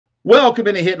Welcome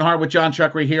into Hittin Hard with Jon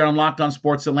Chuckery here on Locked On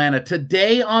Sports Atlanta.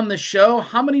 Today on the show,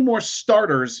 how many more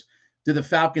starters do the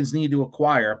Falcons need to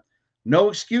acquire? No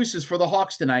excuses for the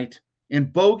Hawks tonight.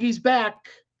 And Bogey's back.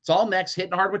 It's all next.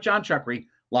 Hittin Hard with Jon Chuckery,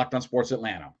 Locked On Sports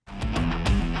Atlanta.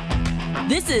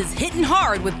 This is Hittin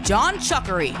Hard with Jon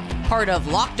Chuckery, part of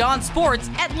Locked On Sports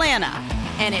Atlanta.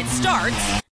 And it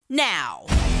starts now.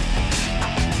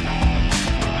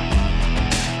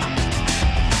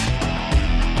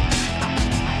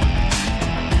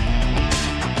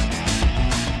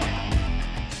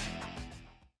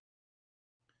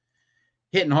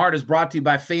 Hittin Hard is brought to you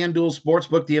by FanDuel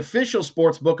Sportsbook, the official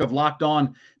sportsbook of Locked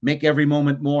On. Make every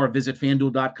moment more. Visit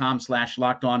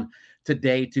FanDuel.com/LockedOn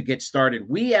today to get started.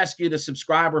 We ask you to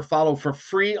subscribe or follow for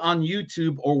free on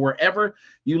YouTube or wherever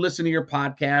you listen to your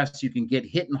podcasts. You can get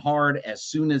Hittin Hard as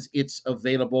soon as it's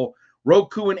available.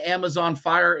 Roku and Amazon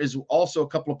Fire is also a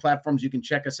couple of platforms you can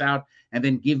check us out. And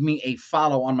then give me a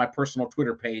follow on my personal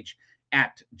Twitter page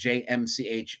at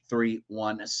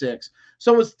JMCH316.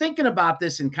 So I was thinking about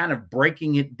this and kind of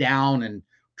breaking it down and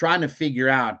trying to figure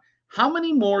out how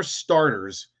many more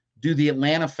starters do the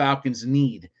Atlanta Falcons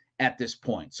need at this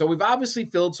point. So we've obviously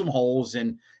filled some holes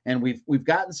and we've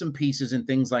gotten some pieces and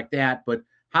things like that, but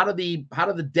how do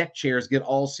the deck chairs get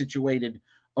all situated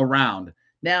around?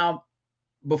 Now,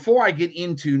 before I get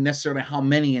into necessarily how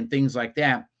many and things like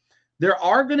that, there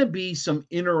are going to be some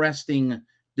interesting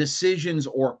decisions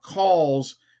or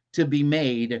calls to be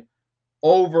made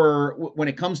over when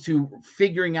it comes to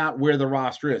figuring out where the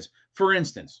roster is. For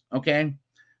instance, okay,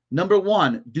 number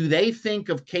one, do they think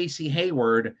of Casey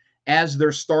Hayward as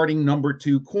their starting number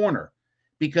 2 corner?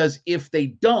 Because if they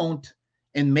don't,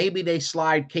 and maybe they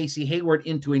slide Casey Hayward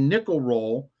into a nickel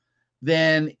role,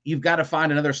 then you've got to find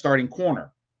another starting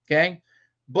corner, okay?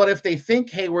 But if they think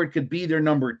Hayward could be their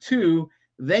number 2,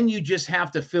 then you just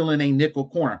have to fill in a nickel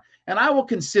corner. And I will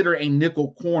consider a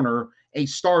nickel corner a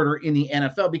starter in the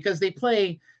NFL because they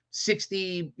play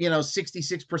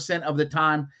 66% of the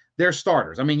time they're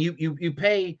starters. I mean, you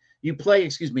play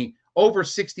over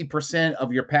 60%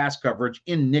 of your pass coverage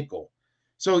in nickel.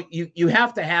 So you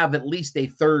have to have at least a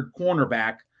third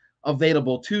cornerback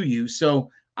available to you.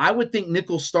 So I would think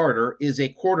nickel starter is a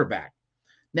quarterback.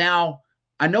 Now,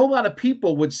 I know a lot of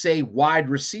people would say wide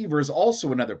receiver is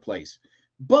also another place.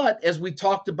 But as we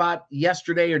talked about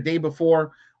yesterday or day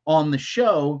before on the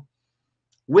show,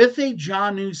 with a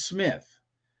Jon Smith,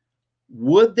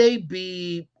 would they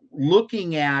be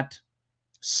looking at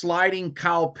sliding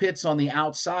Kyle Pitts on the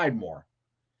outside more?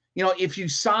 You know, if you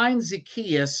sign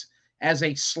Zaccheaus as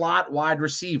a slot wide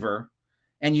receiver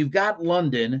and you've got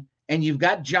London and you've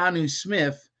got Jon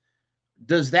Smith,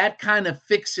 does that kind of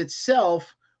fix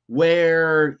itself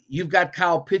where you've got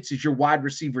Kyle Pitts as your wide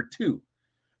receiver too?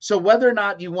 So whether or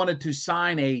not you wanted to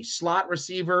sign a slot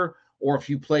receiver or if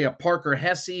you play a Parker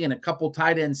Hesse and a couple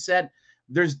tight end set,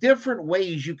 there's different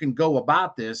ways you can go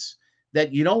about this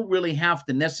that you don't really have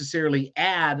to necessarily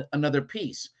add another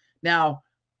piece. Now,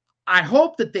 I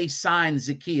hope that they sign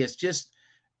Zaccheaus just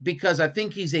because I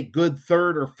think he's a good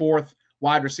third or fourth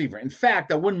wide receiver. In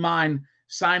fact, I wouldn't mind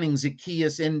signing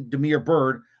Zaccheaus and Damiere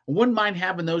Byrd. I wouldn't mind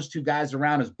having those two guys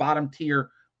around as bottom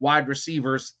tier wide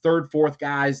receivers, third, fourth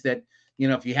guys that, you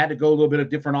know, if you had to go a little bit of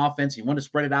different offense, you want to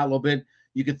spread it out a little bit,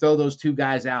 you could throw those two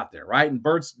guys out there, right? And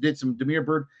Damiere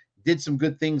Byrd did some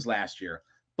good things last year.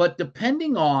 But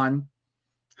depending on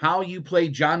how you play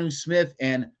Jon Smith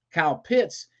and Kyle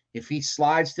Pitts, if he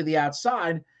slides to the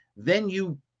outside, then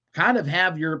you kind of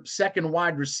have your second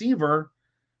wide receiver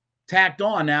tacked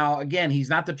on. Now, again, he's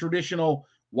not the traditional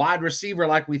wide receiver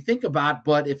like we think about,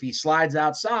 but if he slides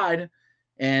outside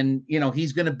and, you know,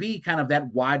 he's going to be kind of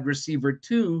that wide receiver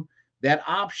too, that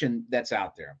option that's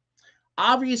out there.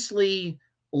 Obviously,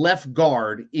 left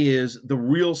guard is the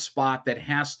real spot that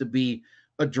has to be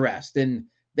addressed. And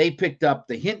they picked up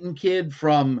the Hittin kid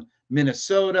from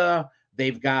Minnesota.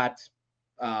 They've got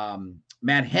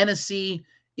Matt Hennessy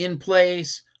in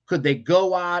place. Could they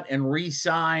go out and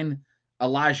re-sign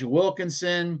Elijah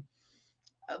Wilkinson?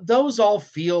 Those all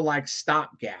feel like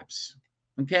stopgaps,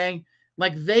 okay?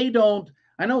 Like they don't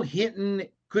 – I know Hittin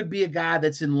could be a guy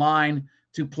that's in line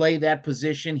to play that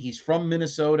position. He's from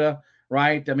Minnesota,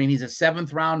 right? I mean, he's a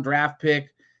 7th-round draft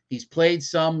pick. He's played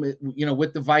some, you know,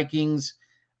 with the Vikings.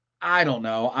 I don't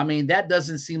know. I mean, that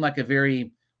doesn't seem like a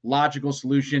very logical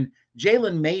solution.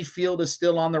 Jalen Mayfield is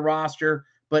still on the roster,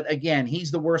 but again,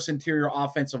 he's the worst interior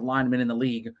offensive lineman in the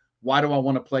league. Why do I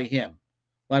want to play him?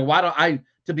 Like, why do I,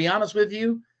 to be honest with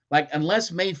you, like,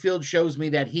 unless Mayfield shows me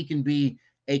that he can be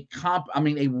a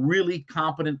really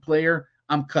competent player,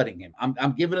 I'm cutting him.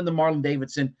 I'm giving him to Marlon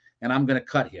Davidson, and I'm going to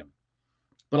cut him.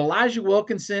 But Elijah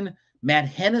Wilkinson, Matt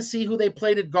Hennessy, who they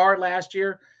played at guard last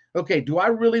year. Okay, do I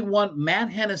really want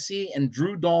Matt Hennessy and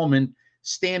Drew Dahlman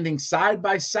standing side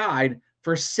by side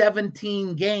for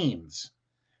 17 games?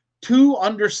 Two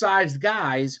undersized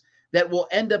guys that will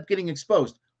end up getting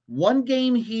exposed. One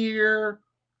game here,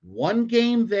 one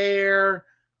game there.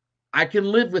 I can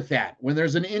live with that when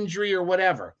there's an injury or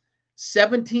whatever.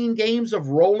 17 games of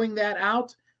rolling that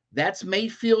out, that's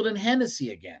Mayfield and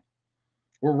Hennessy again.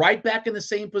 We're right back in the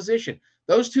same position.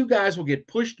 Those two guys will get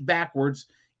pushed backwards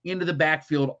into the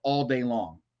backfield all day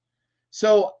long.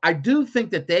 So I do think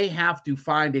that they have to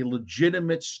find a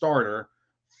legitimate starter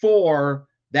for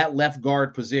that left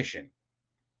guard position.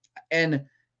 And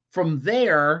from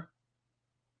there,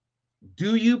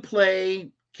 do you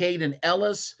play Caden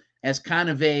Ellis as kind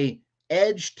of a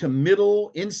edge to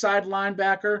middle inside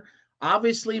linebacker?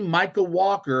 Obviously, Micah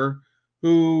Walker,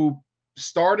 who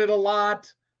started a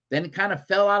lot, then kind of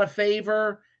fell out of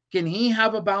favor. Can he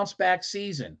have a bounce back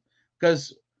season?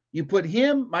 Because you put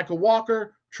him, Micah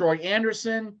Walker, Troy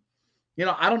Anderson.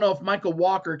 I don't know if Micah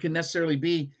Walker can necessarily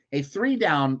be a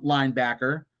 3-down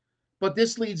linebacker, but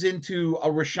this leads into a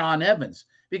Rashaan Evans,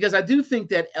 because I do think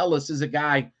that Ellis is a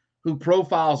guy who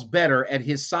profiles better at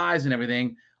his size and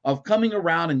everything, of coming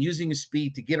around and using his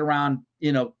speed to get around,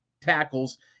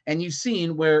 tackles. And you've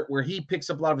seen where he picks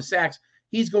up a lot of his sacks,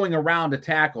 he's going around a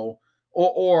tackle,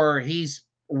 or he's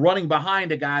running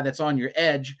behind a guy that's on your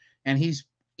edge, and he's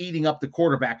eating up the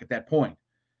quarterback at that point.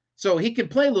 So he can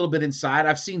play a little bit inside.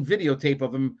 I've seen videotape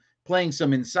of him playing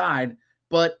some inside,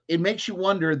 but it makes you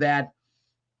wonder that,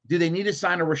 do they need to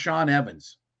sign a Rashaan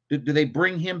Evans? Do they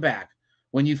bring him back?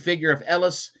 When you figure if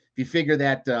you figure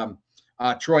that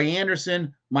Troy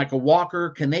Anderson, Micah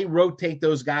Walker, can they rotate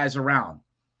those guys around?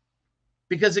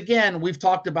 Because again, we've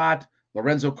talked about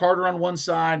Lorenzo Carter on one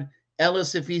side,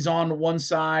 Ellis if he's on one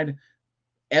side,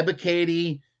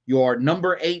 Ebiketie, your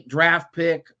number 8 draft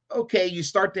pick. Okay, you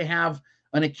start to have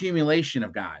an accumulation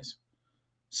of guys.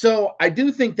 So I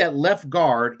do think that left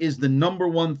guard is the number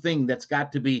one thing that's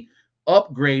got to be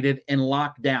upgraded and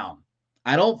locked down.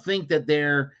 I don't think that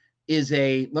there is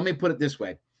let me put it this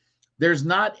way. There's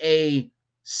not a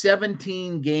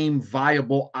 17-game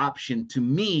viable option to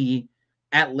me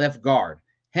at left guard.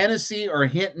 Hennessy or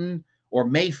Hittin or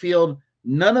Mayfield,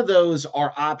 none of those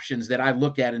are options that I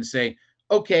look at and say,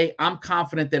 okay, I'm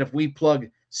confident that if we plug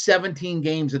 17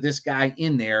 games of this guy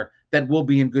in there, that we'll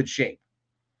be in good shape.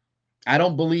 I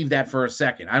don't believe that for a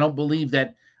second. I don't believe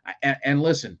that. And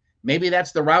listen, maybe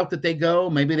that's the route that they go.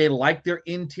 Maybe they like their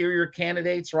interior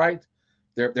candidates, right?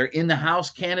 They're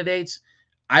in-the-house candidates.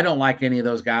 I don't like any of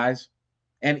those guys.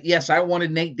 And yes, I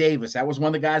wanted Nate Davis. That was one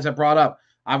of the guys I brought up.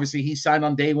 Obviously, he signed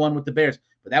on day one with the Bears.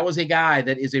 But that was a guy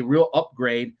that is a real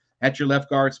upgrade at your left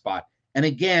guard spot. And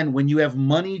again, when you have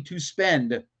money to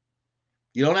spend,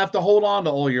 you don't have to hold on to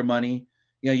all your money.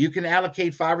 You can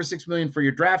allocate $5 or $6 million for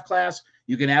your draft class.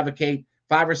 You can allocate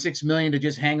 $5 or $6 million to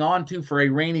just hang on to for a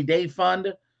rainy day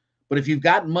fund. But if you've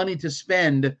got money to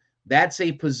spend, that's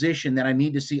a position that I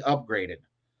need to see upgraded.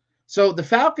 So the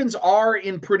Falcons are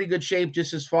in pretty good shape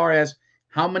just as far as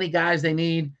how many guys they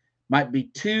need. Might be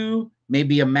 2,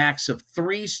 maybe a max of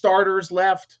 3 starters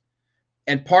left.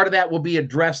 And part of that will be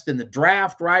addressed in the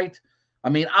draft, right? I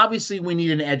mean, obviously we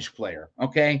need an edge player,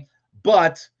 okay?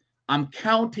 But I'm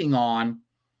counting on,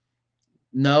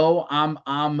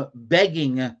 I'm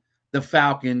begging the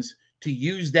Falcons to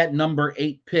use that number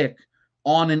 8 pick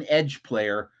on an edge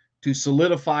player to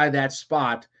solidify that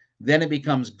spot. Then it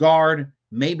becomes guard,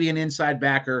 maybe an inside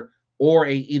backer, or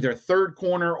either third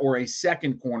corner or a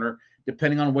second corner,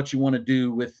 depending on what you want to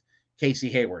do with Casey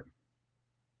Hayward.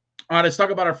 All right, let's talk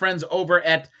about our friends over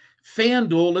at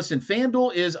FanDuel. Listen,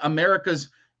 FanDuel is America's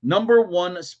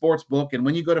 #1 sports book. And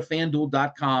when you go to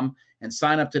FanDuel.com and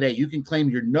sign up today, you can claim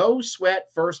your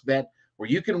no-sweat first bet where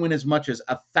you can win as much as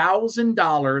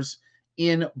 $1,000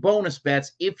 in bonus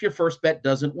bets if your first bet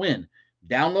doesn't win.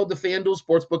 Download the FanDuel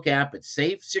Sportsbook app. It's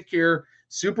safe, secure,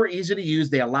 super easy to use.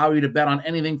 They allow you to bet on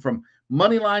anything from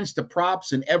money lines to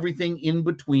props and everything in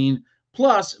between.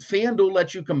 Plus, FanDuel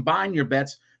lets you combine your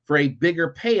bets for a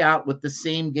bigger payout with the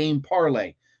same game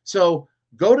parlay. So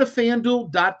go to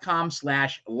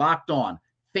FanDuel.com/lockedon.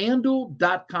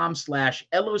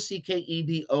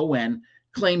 FanDuel.com/LOCKEDON.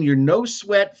 Claim your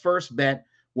no-sweat first bet,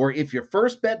 where if your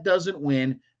first bet doesn't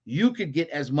win, you could get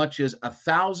as much as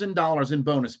 $1,000 in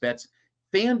bonus bets.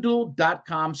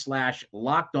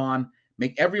 FanDuel.com/lockedon.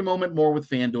 Make every moment more with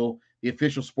FanDuel, the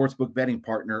official sportsbook betting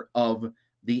partner of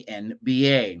the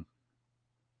NBA.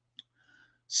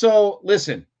 So,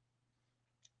 listen,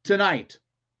 tonight,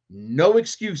 no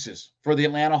excuses for the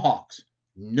Atlanta Hawks.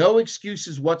 No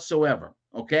excuses whatsoever,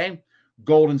 okay?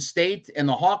 Golden State and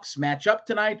the Hawks match up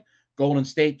tonight. Golden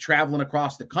State traveling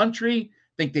across the country.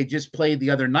 Think they just played the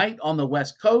other night on the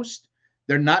West Coast.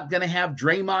 They're not going to have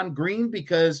Draymond Green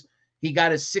because he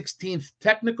got his 16th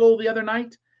technical the other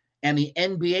night, and the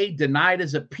NBA denied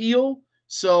his appeal.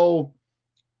 So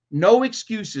no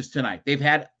excuses tonight. They've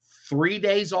had 3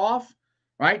 days off,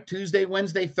 right? Tuesday,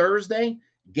 Wednesday, Thursday.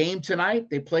 Game tonight.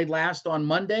 They played last on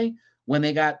Monday when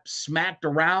they got smacked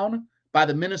around by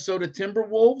the Minnesota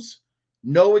Timberwolves.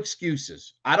 No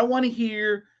excuses. I don't want to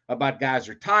hear about guys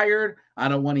are tired. I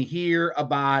don't want to hear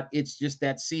about it's just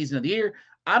that season of the year.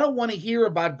 I don't want to hear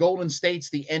about Golden State's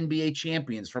the NBA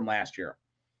champions from last year.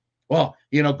 Well,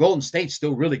 Golden State's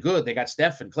still really good. They got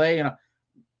Steph and Clay and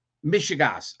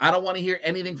Michigas. I don't want to hear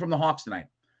anything from the Hawks tonight.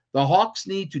 The Hawks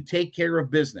need to take care of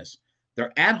business.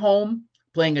 They're at home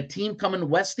playing a team coming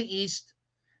west to east.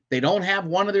 They don't have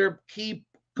one of their key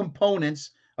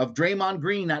components of Draymond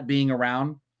Green not being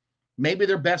around. Maybe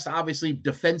their best, obviously,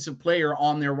 defensive player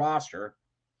on their roster.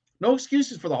 No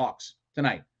excuses for the Hawks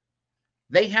tonight.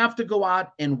 They have to go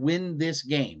out and win this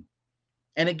game.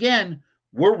 And again,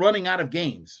 we're running out of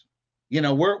games.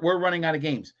 We're running out of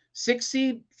games. 6th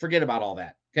seed, forget about all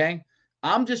that, okay?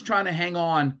 I'm just trying to hang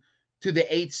on to the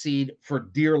 8th seed for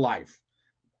dear life.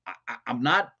 I'm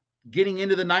not getting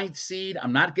into the 9th seed.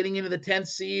 I'm not getting into the 10th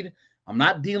seed. I'm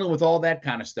not dealing with all that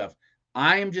kind of stuff.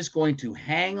 I am just going to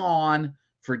hang on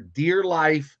for dear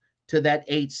life to that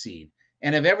 8th seed.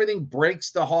 And if everything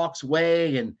breaks the Hawks'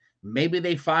 way and maybe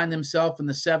they find themselves in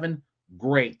the 7,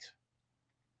 great.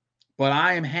 But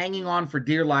I am hanging on for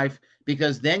dear life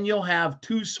because then you'll have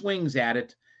 2 swings at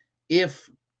it if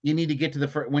you need to get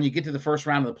to when you get to the first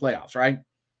round of the playoffs, right?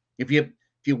 If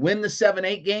you win the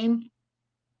 7-8 game,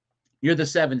 you're the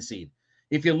 7 seed.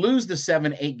 If you lose the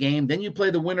 7-8 game, then you play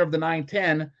the winner of the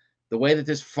 9-10, the way that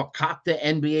this fakakta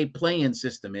NBA play-in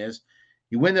system is.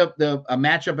 You win a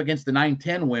matchup against the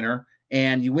 9-10 winner,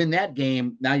 and you win that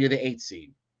game, now you're the 8th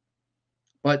seed.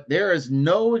 But there is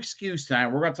no excuse tonight.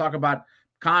 We're going to talk about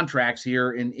contracts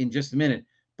here in just a minute.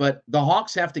 But the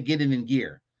Hawks have to get it in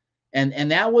gear.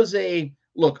 And that was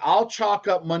look, I'll chalk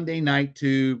up Monday night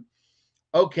to,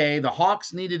 okay, the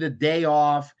Hawks needed a day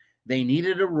off. They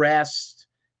needed a rest.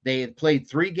 They had played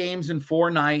 3 games in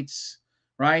 4 nights,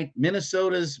 right?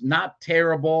 Minnesota's not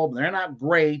terrible. They're not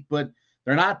great, but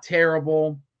they're not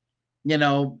terrible.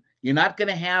 You're not going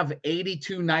to have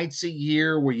 82 nights a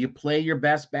year where you play your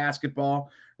best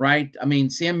basketball, right? I mean,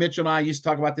 Sam Mitchell and I used to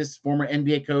talk about this, former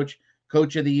NBA coach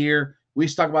of the year. We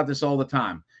used to talk about this all the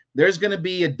time. There's going to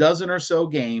be a dozen or so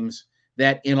games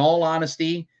that, in all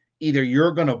honesty, either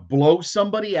you're going to blow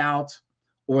somebody out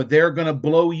or they're going to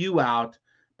blow you out,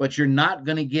 but you're not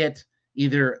going to get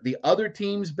either the other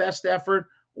team's best effort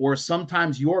or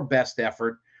sometimes your best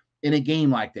effort in a game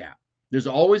like that. There's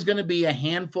always going to be a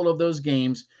handful of those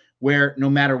games where no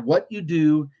matter what you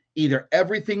do, either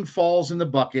everything falls in the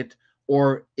bucket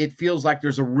or it feels like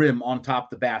there's a rim on top of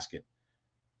the basket.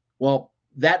 Well,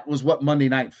 that was what Monday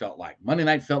night felt like. Monday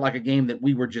night felt like a game that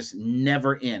we were just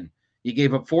never in. You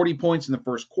gave up 40 points in the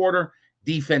first quarter.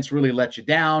 Defense really let you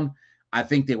down. I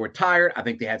think they were tired. I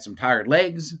think they had some tired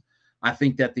legs. I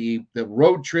think that the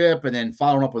road trip and then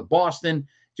following up with Boston,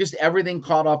 just everything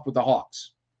caught up with the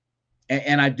Hawks.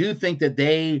 And I do think that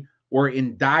they were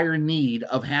in dire need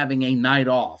of having a night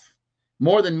off,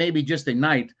 more than maybe just a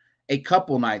night, a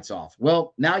couple nights off.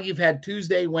 Well, now you've had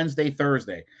Tuesday, Wednesday,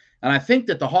 Thursday. And I think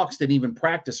that the Hawks didn't even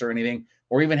practice or anything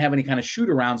or even have any kind of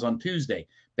shoot-arounds on Tuesday.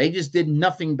 They just did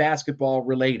nothing basketball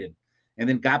related and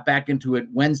then got back into it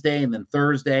Wednesday and then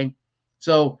Thursday.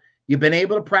 So you've been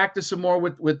able to practice some more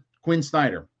with Quinn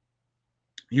Snyder.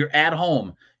 You're at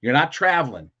home. You're not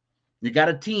traveling. You got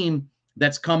a team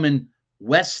that's coming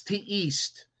west to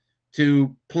east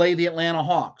to play the Atlanta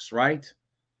Hawks, right?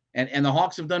 And the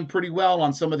Hawks have done pretty well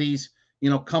on some of these,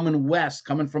 coming west,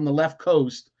 coming from the left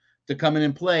coast to come in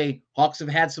and play. Hawks have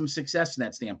had some success in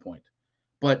that standpoint.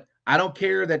 But I don't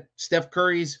care that Steph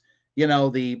Curry's,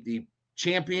 the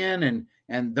champion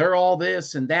and they're all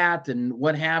this and that and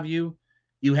what have you.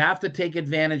 You have to take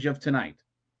advantage of tonight.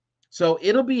 So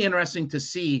it'll be interesting to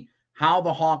see how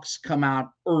the Hawks come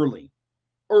out early,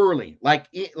 like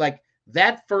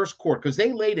that first quarter, because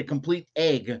they laid a complete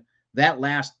egg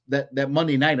that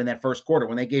Monday night in that first quarter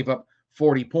when they gave up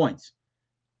 40 points.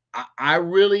 I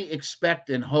really expect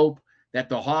and hope that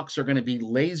the Hawks are going to be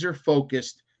laser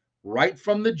focused right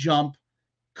from the jump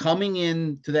coming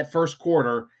into that first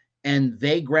quarter, and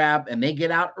they grab and they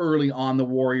get out early on the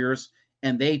Warriors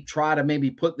and they try to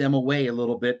maybe put them away a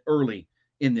little bit early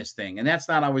in this thing. And that's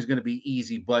not always going to be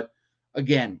easy, but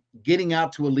again, getting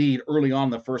out to a lead early on in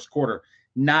the first quarter,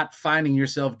 not finding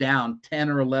yourself down 10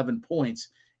 or 11 points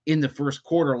in the first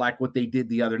quarter like what they did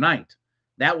the other night.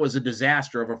 that was a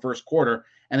disaster of a first quarter.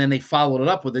 And then they followed it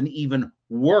up with an even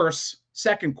worse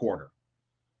second quarter.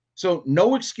 So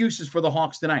no excuses for the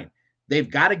Hawks tonight. They've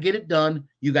got to get it done.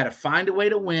 You got to find a way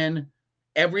to win.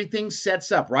 Everything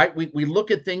sets up, right? We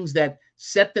look at things that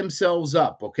set themselves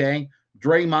up, okay?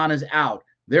 Draymond is out.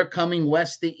 They're coming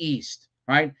west to east,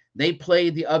 right? They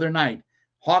played the other night.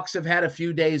 Hawks have had a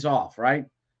few days off, right?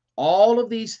 All of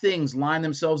these things line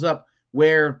themselves up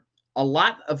where a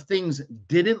lot of things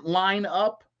didn't line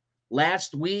up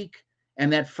last week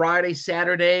and that Friday,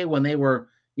 Saturday when they were,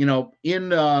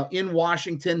 in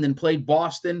Washington, then played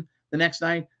Boston the next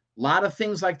night. A lot of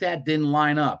things like that didn't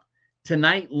line up.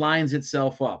 Tonight lines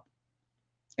itself up.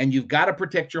 And you've got to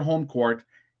protect your home court.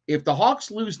 If the Hawks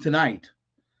lose tonight,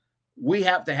 we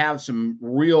have to have some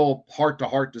real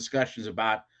heart-to-heart discussions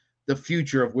about the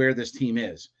future of where this team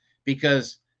is.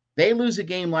 Because they lose a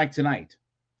game like tonight,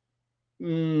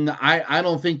 I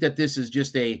don't think that this is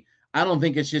just I don't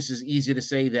think it's just as easy to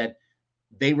say that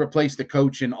they replace the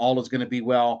coach and all is going to be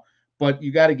well, but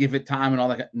you got to give it time and all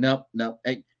that. Nope.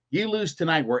 Hey, you lose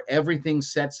tonight where everything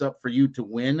sets up for you to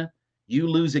win. You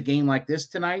lose a game like this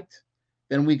tonight,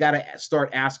 then we got to start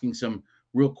asking some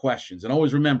real questions. And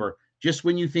always remember, just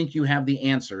when you think you have the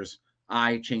answers,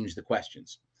 I change the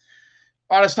questions.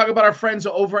 All right, let's talk about our friends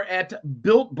over at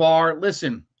Built Bar.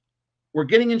 Listen, we're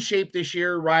getting in shape this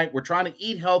year, right? We're trying to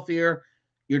eat healthier.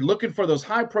 You're looking for those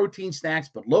high protein snacks,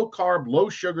 but low carb, low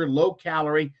sugar, low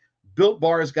calorie. Built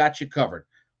Bar has got you covered.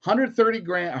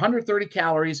 130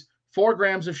 calories, 4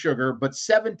 grams of sugar, but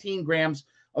 17 grams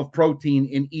of protein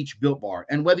in each Built Bar.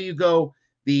 And whether you go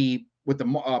with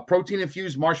the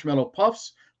protein-infused marshmallow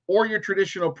puffs or your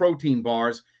traditional protein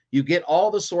bars, you get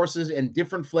all the sources and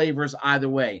different flavors either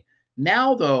way.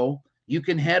 Now, though, you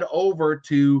can head over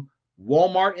to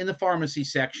Walmart in the pharmacy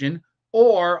section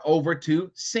or over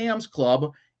to Sam's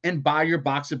Club and buy your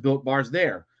box of Built Bars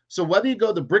there. So whether you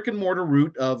go the brick and mortar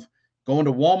route of going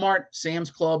to Walmart, Sam's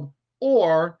Club,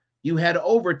 or you head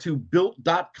over to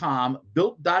built.com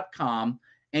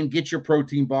and get your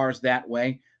protein bars that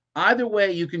way. Either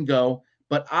way you can go,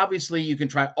 but obviously you can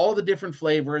try all the different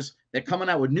flavors. They're coming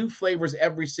out with new flavors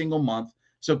every single month.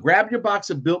 So grab your box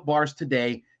of Built Bars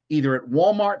today, either at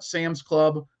Walmart, Sam's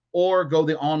Club, or go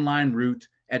the online route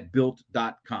at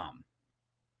built.com.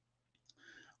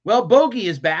 Well, Bogey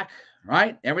is back,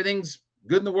 right? Everything's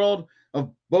good in the world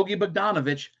of Bogdan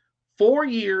Bogdanovic. 4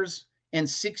 years and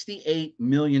 $68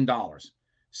 million.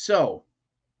 So,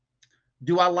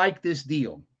 do I like this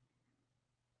deal?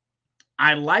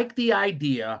 I like the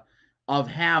idea of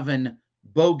having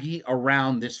Bogey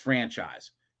around this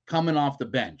franchise, coming off the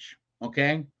bench,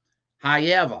 okay?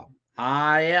 However,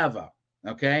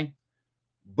 okay?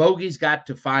 Bogey's got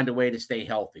to find a way to stay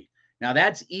healthy. Now,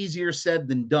 that's easier said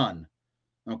than done,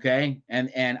 okay?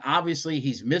 And obviously,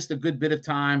 he's missed a good bit of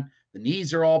time. The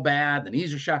knees are all bad. The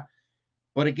knees are shot.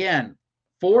 But again,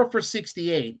 4 for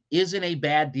 68 isn't a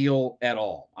bad deal at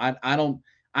all. I don't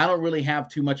really have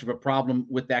too much of a problem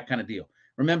with that kind of deal.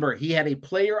 Remember, he had a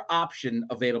player option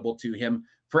available to him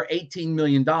for $18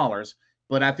 million,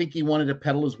 but I think he wanted to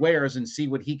peddle his wares and see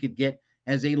what he could get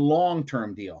as a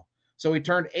long-term deal. So he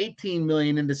turned $18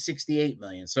 million into $68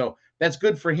 million. So that's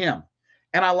good for him.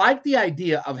 And I like the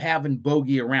idea of having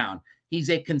Bogey around. He's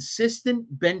a consistent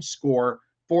bench scorer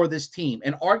for this team.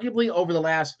 And arguably over the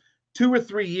last 2 or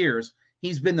 3 years,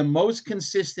 he's been the most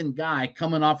consistent guy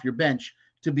coming off your bench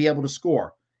to be able to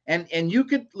score. And you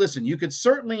could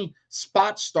certainly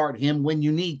spot start him when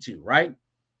you need to, right?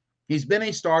 He's been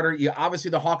a starter.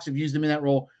 Obviously, the Hawks have used him in that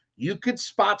role. You could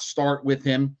spot start with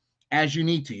him as you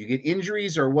need to. You get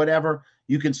injuries or whatever,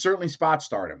 you can certainly spot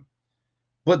start him.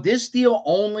 But this deal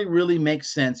only really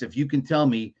makes sense if you can tell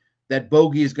me that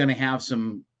Bogey is going to have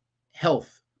some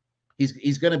health.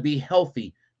 He's going to be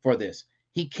healthy for this.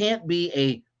 He can't be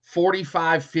a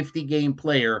 45, 50 game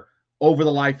player over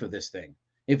the life of this thing.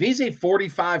 If he's a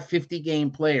 45, 50 game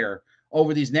player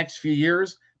over these next few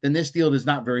years, then this deal is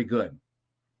not very good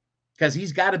because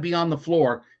he's got to be on the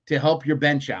floor to help your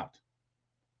bench out.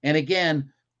 And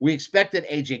again, we expected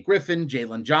AJ Griffin,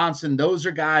 Jalen Johnson. Those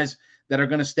are guys that are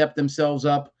going to step themselves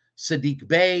up. Sadiq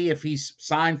Bey, if he's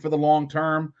signed for the long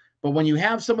term. But when you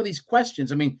have some of these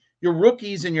questions, I mean, your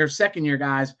rookies and your second-year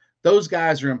guys, those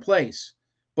guys are in place.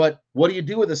 But what do you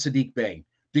do with a Sadiq Bey?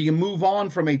 Do you move on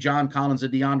from a John Collins, a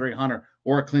DeAndre Hunter,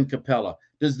 or a Clint Capella?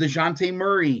 Does DeJounte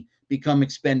Murray become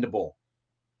expendable?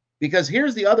 Because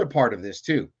here's the other part of this,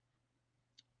 too.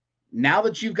 Now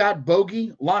that you've got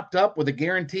Bogey locked up with a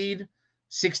guaranteed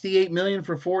 $68 million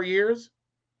for 4 years,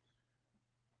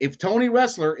 if Tony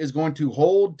Ressler is going to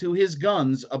hold to his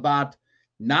guns about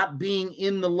not being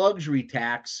in the luxury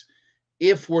tax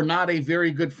if we're not a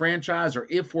very good franchise or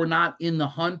if we're not in the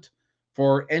hunt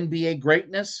for NBA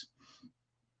greatness,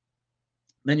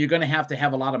 then you're going to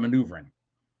have a lot of maneuvering.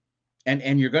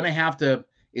 And you're going to have to,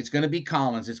 it's going to be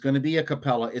Collins, it's going to be a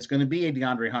Capella, it's going to be a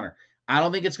DeAndre Hunter. I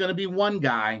don't think it's going to be one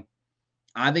guy.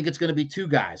 I think it's going to be two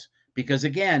guys because,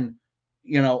 again,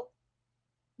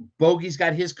 Bogey's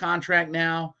got his contract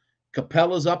now.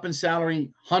 Capella's up in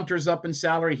salary. Hunter's up in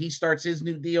salary. He starts his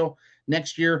new deal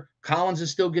next year. Collins is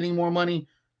still getting more money.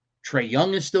 Trae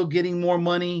Young is still getting more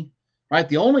money, right?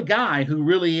 The only guy who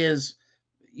really is,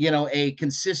 a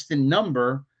consistent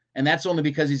number, and that's only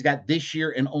because he's got this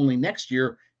year and only next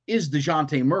year, is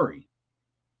DeJounte Murray.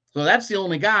 So that's the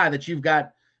only guy that you've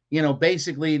got,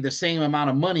 basically the same amount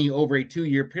of money over a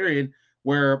 2-year period,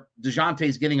 where DeJounte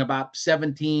is getting about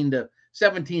 17 to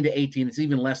 18. It's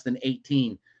even less than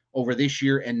 18 over this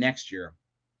year and next year.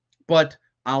 But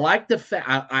I like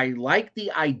I like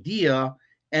the idea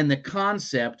and the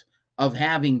concept of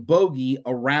having Bogey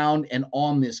around and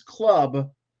on this club.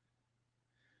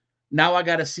 Now I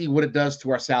got to see what it does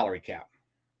to our salary cap.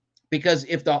 Because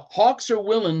if the Hawks are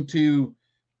willing to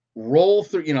roll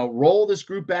this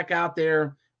group back out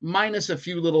there, minus a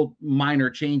few little minor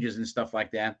changes and stuff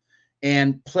like that,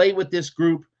 and play with this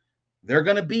group, they're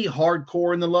going to be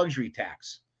hardcore in the luxury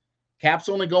tax. Cap's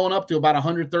only going up to about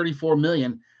 $134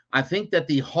 million. I think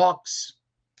the Hawks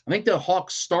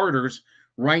starters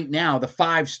right now, the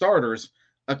 5 starters,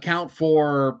 account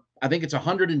for, I think it's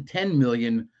 $110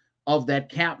 million of that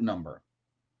cap number.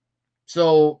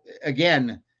 So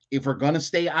again, if we're going to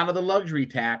stay out of the luxury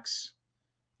tax,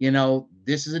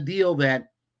 this is a deal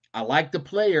that I like the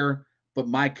player, but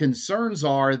my concerns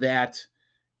are that,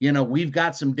 we've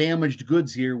got some damaged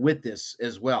goods here with this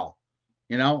as well.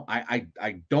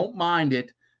 I don't mind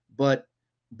it, but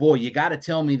boy, you got to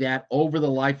tell me that over the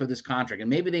life of this contract. And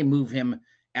maybe they move him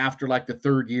after like the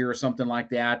 3rd year or something like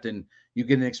that, and you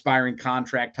get an expiring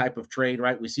contract type of trade,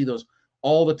 right? We see those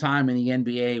all the time in the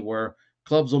NBA where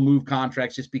clubs will move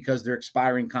contracts just because they're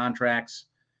expiring contracts.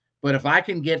 But if I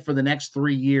can get for the next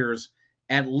 3 years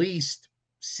at least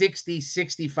 60,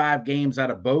 65 games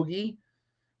out of Bogey,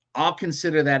 I'll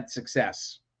consider that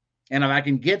success. And if I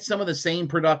can get some of the same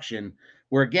production,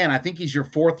 where again, I think he's your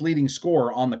 4th leading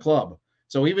scorer on the club.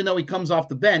 So even though he comes off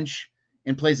the bench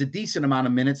and plays a decent amount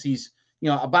of minutes, he's,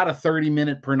 about a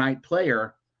 30-minute per night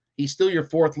player. He's still your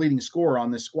 4th leading scorer on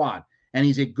this squad. And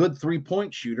he's a good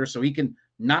 3-point shooter, so he can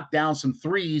knock down some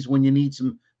threes when you need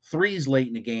some threes late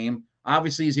in the game.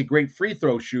 Obviously, he's a great free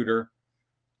throw shooter.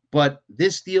 But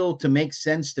this deal, to make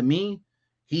sense to me,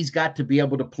 he's got to be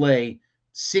able to play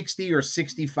 60 or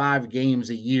 65 games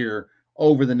a year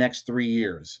over the next 3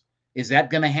 years. Is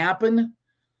that going to happen?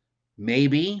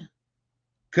 Maybe.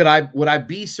 Would I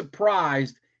be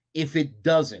surprised if it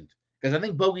doesn't? Because I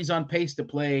think Bogey's on pace to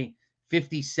play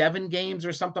 57 games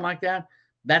or something like that.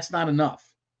 That's not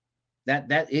enough.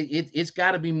 It's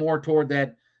got to be more toward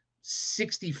that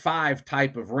 65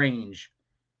 type of range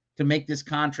to make this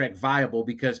contract viable,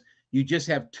 because you just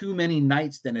have too many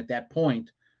nights then at that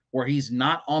point where he's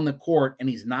not on the court and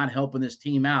he's not helping this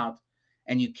team out,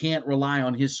 and you can't rely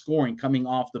on his scoring coming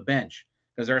off the bench.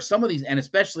 Because there are some of these, and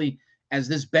especially as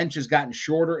this bench has gotten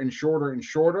shorter and shorter and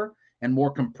shorter and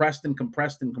more compressed and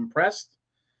compressed and compressed,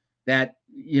 that,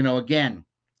 again,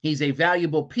 he's a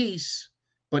valuable piece,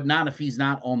 but not if he's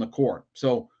not on the court.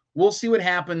 So we'll see what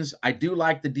happens. I do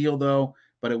like the deal, though,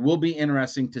 but it will be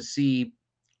interesting to see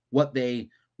what they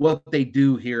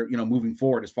do here, moving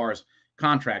forward as far as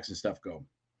contracts and stuff go.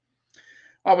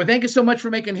 All right, well, thank you so much for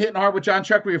making Hittin' Hard with Jon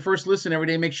Chuckery your first listen every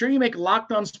day. Make sure you make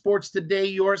Locked On Sports Today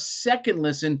your second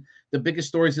listen. The biggest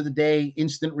stories of the day,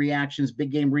 instant reactions,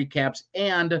 big game recaps,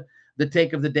 and the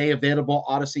take of the day, available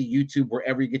Odyssey, YouTube,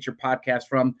 wherever you get your podcast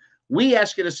from. We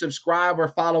ask you to subscribe or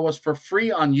follow us for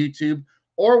free on YouTube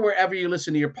or wherever you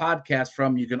listen to your podcast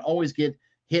from. You can always get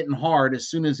Hittin' Hard as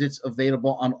soon as it's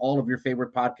available on all of your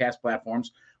favorite podcast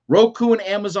platforms. Roku and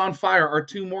Amazon Fire are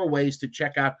 2 more ways to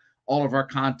check out all of our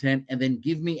content, and then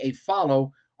give me a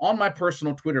follow on my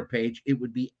personal Twitter page. It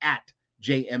would be at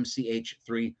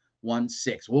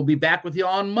JMCH316. We'll be back with you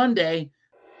on Monday.